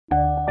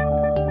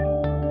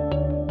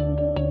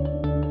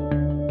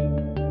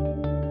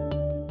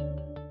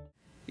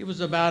was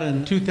about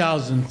in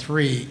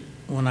 2003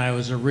 when I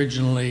was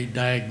originally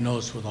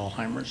diagnosed with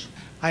Alzheimer's.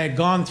 I had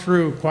gone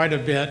through quite a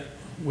bit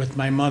with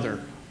my mother.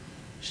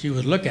 She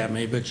would look at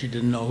me, but she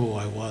didn't know who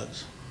I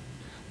was.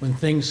 When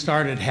things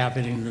started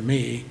happening to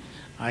me,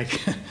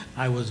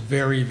 I was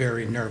very,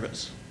 very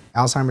nervous.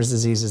 Alzheimer's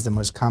disease is the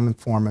most common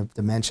form of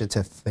dementia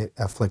to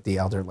afflict the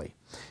elderly.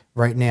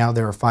 Right now,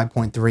 there are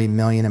 5.3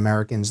 million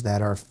Americans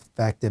that are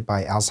affected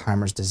by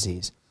Alzheimer's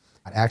disease.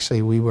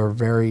 Actually, we were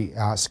very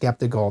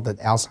skeptical that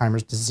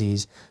Alzheimer's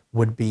disease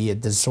would be a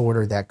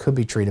disorder that could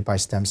be treated by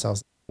stem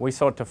cells. We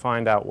sought to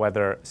find out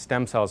whether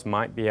stem cells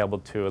might be able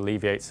to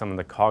alleviate some of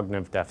the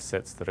cognitive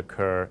deficits that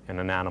occur in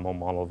an animal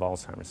model of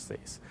Alzheimer's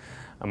disease.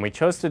 And we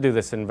chose to do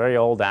this in very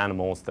old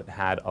animals that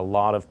had a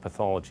lot of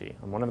pathology.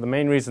 And one of the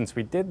main reasons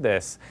we did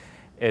this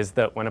is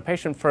that when a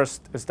patient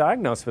first is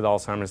diagnosed with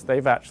Alzheimer's,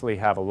 they actually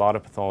have a lot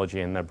of pathology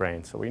in their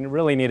brain. So we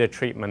really need a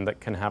treatment that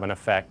can have an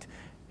effect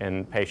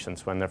in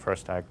patients when they're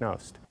first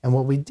diagnosed. And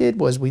what we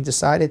did was we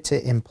decided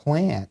to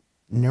implant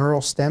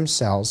neural stem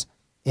cells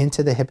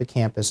into the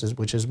hippocampus,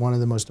 which is one of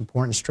the most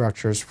important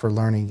structures for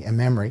learning and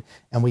memory.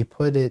 And we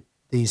put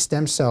these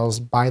stem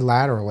cells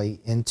bilaterally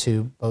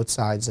into both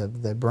sides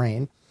of the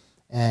brain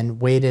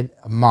and waited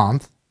a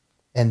month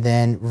and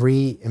then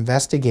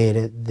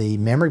re-investigated the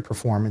memory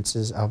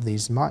performances of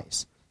these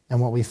mice.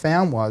 And what we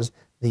found was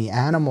the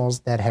animals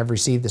that have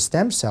received the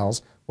stem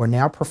cells were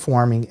now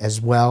performing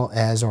as well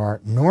as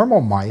our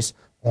normal mice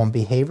on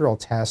behavioral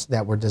tests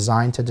that were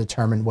designed to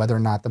determine whether or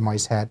not the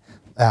mice had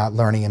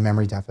learning and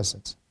memory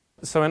deficits.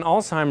 So in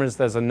Alzheimer's,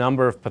 there's a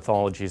number of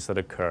pathologies that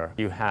occur.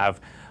 You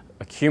have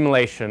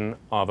accumulation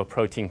of a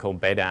protein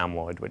called beta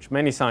amyloid, which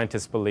many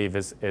scientists believe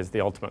is the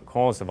ultimate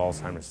cause of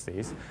Alzheimer's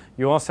disease.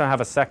 You also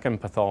have a second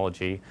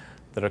pathology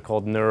that are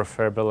called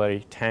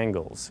neurofibrillary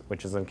tangles,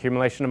 which is an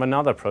accumulation of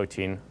another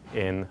protein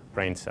in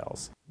brain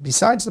cells.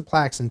 Besides the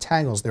plaques and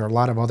tangles, there are a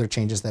lot of other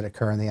changes that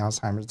occur in the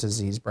Alzheimer's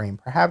disease brain.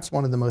 Perhaps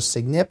one of the most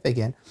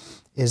significant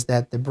is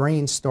that the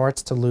brain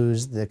starts to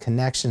lose the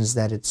connections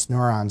that its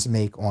neurons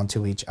make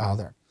onto each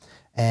other.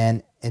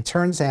 And it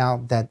turns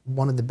out that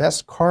one of the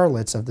best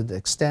correlates of the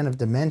extent of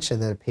dementia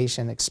that a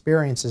patient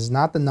experiences is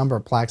not the number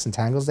of plaques and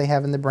tangles they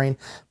have in the brain,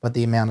 but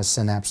the amount of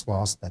synapse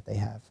loss that they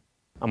have.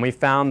 And we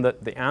found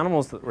that the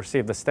animals that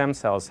received the stem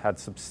cells had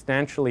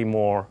substantially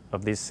more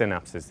of these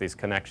synapses, these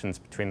connections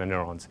between the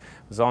neurons.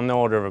 It was on the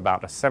order of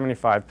about a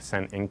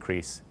 75%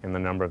 increase in the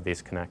number of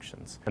these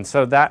connections. And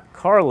so that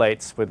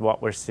correlates with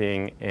what we're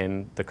seeing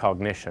in the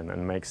cognition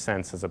and makes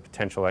sense as a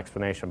potential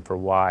explanation for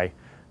why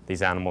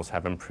these animals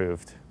have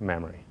improved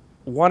memory.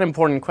 One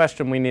important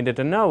question we needed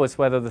to know is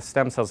whether the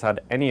stem cells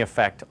had any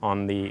effect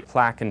on the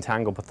plaque and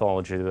tangle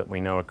pathology that we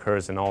know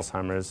occurs in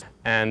Alzheimer's.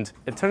 And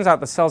it turns out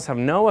the cells have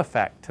no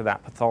effect to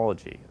that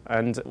pathology.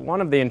 And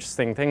one of the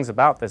interesting things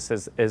about this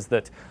is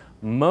that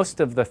most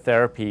of the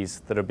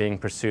therapies that are being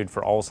pursued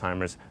for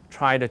Alzheimer's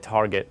try to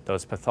target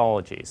those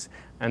pathologies.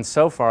 And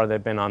so far,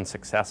 they've been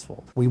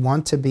unsuccessful. We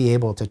want to be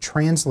able to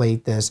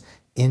translate this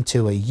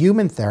into a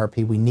human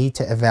therapy. We need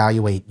to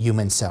evaluate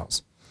human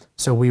cells.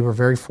 So we were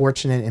very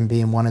fortunate in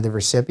being one of the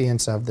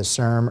recipients of the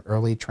CIRM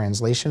Early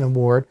Translation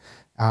Award,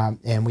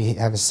 and we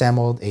have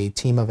assembled a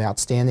team of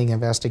outstanding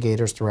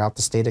investigators throughout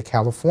the state of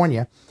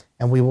California,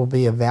 and we will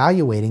be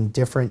evaluating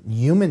different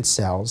human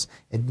cells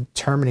and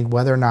determining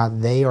whether or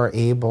not they are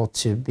able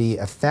to be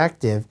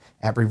effective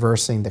at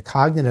reversing the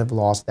cognitive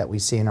loss that we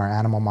see in our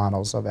animal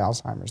models of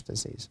Alzheimer's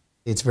disease.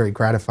 It's very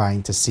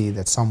gratifying to see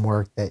that some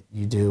work that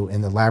you do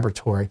in the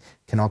laboratory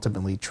can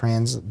ultimately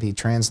be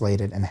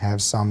translated and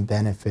have some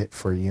benefit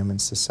for human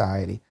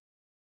society.